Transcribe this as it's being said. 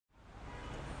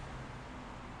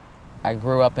I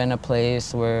grew up in a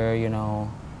place where, you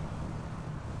know,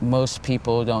 most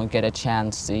people don't get a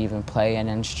chance to even play an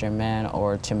instrument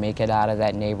or to make it out of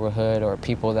that neighborhood, or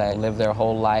people that live their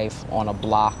whole life on a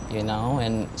block, you know,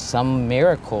 and some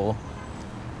miracle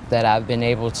that I've been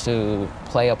able to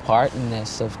play a part in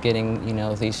this, of getting, you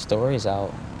know, these stories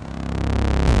out.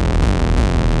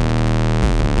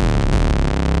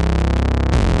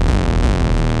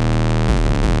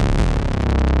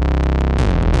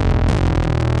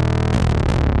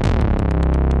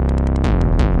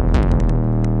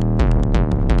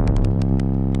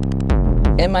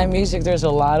 In my music, there's a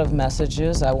lot of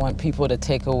messages. I want people to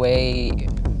take away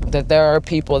that there are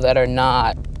people that are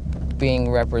not being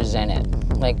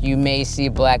represented. Like, you may see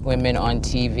Black women on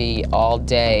TV all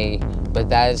day, but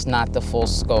that is not the full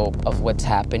scope of what's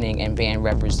happening and being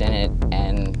represented.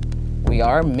 And we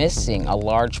are missing a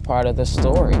large part of the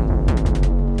story.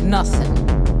 Nothing.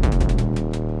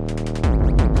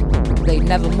 They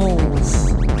never move.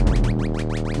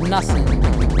 Nothing.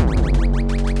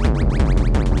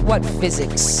 What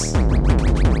physics?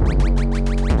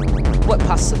 What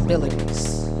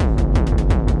possibilities?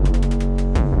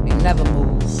 They never move.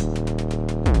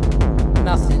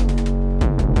 Nothing.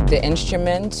 The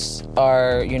instruments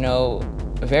are, you know,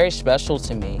 very special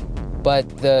to me, but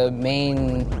the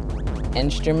main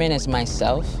instrument is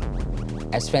myself.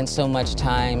 I spent so much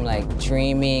time like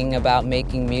dreaming about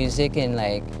making music, and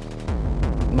like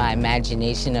my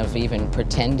imagination of even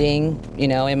pretending, you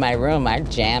know, in my room, I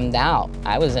jammed out.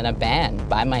 I was in a band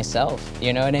by myself,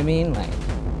 you know what I mean? Like,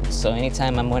 so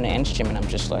anytime I'm on an instrument, I'm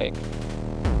just like,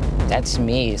 that's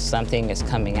me, something is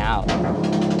coming out.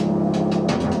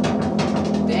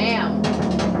 Damn.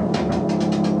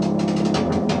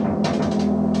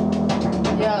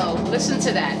 Yo, listen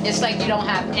to that. It's like you don't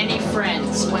have any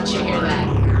friends once you hear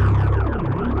that.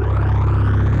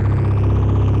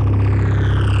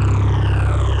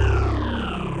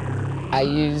 I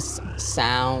use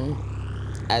sound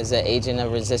as an agent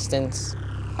of resistance.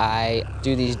 I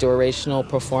do these durational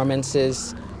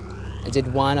performances. I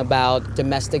did one about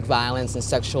domestic violence and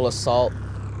sexual assault,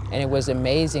 and it was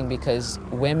amazing because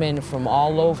women from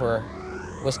all over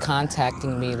was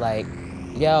contacting me like,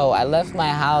 yo, I left my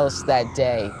house that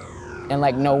day, and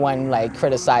like no one like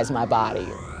criticized my body.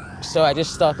 So I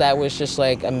just thought that was just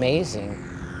like amazing,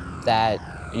 that,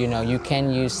 you know, you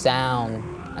can use sound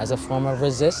as a form of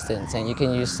resistance, and you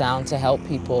can use sound to help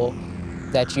people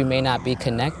that you may not be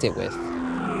connected with.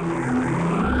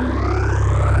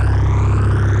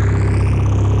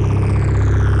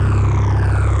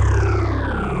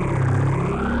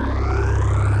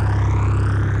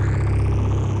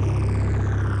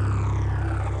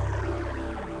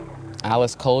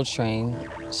 Alice Coltrane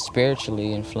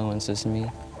spiritually influences me.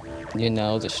 You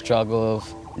know, the struggle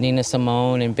of Nina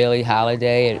Simone and Billie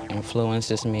Holiday, it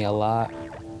influences me a lot.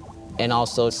 And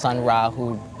also Sun Ra,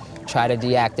 who tried to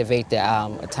deactivate the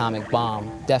atomic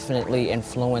bomb, definitely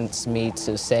influenced me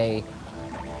to say,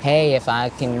 hey, if I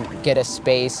can get a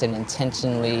space and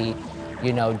intentionally,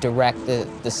 you know, direct the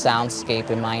soundscape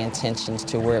and my intentions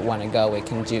to where it want to go, it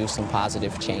can do some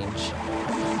positive change.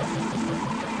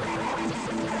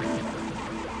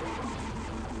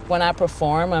 When I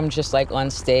perform, I'm just like on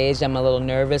stage, I'm a little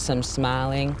nervous, I'm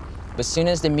smiling. But as soon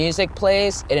as the music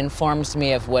plays, it informs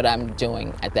me of what I'm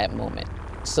doing at that moment.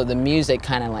 So the music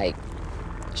kind of like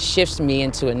shifts me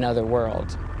into another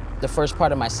world. The first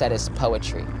part of my set is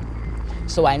poetry.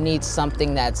 So I need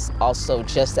something that's also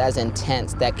just as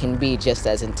intense, that can be just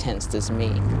as intense as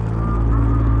me.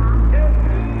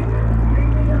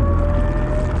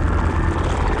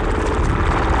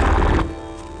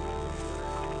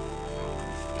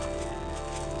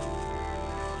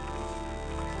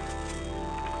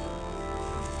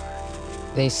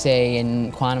 They say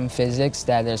in quantum physics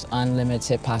that there's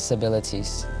unlimited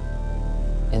possibilities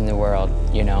in the world,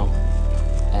 you know?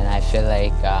 And I feel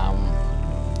like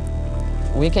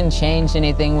we can change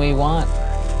anything we want.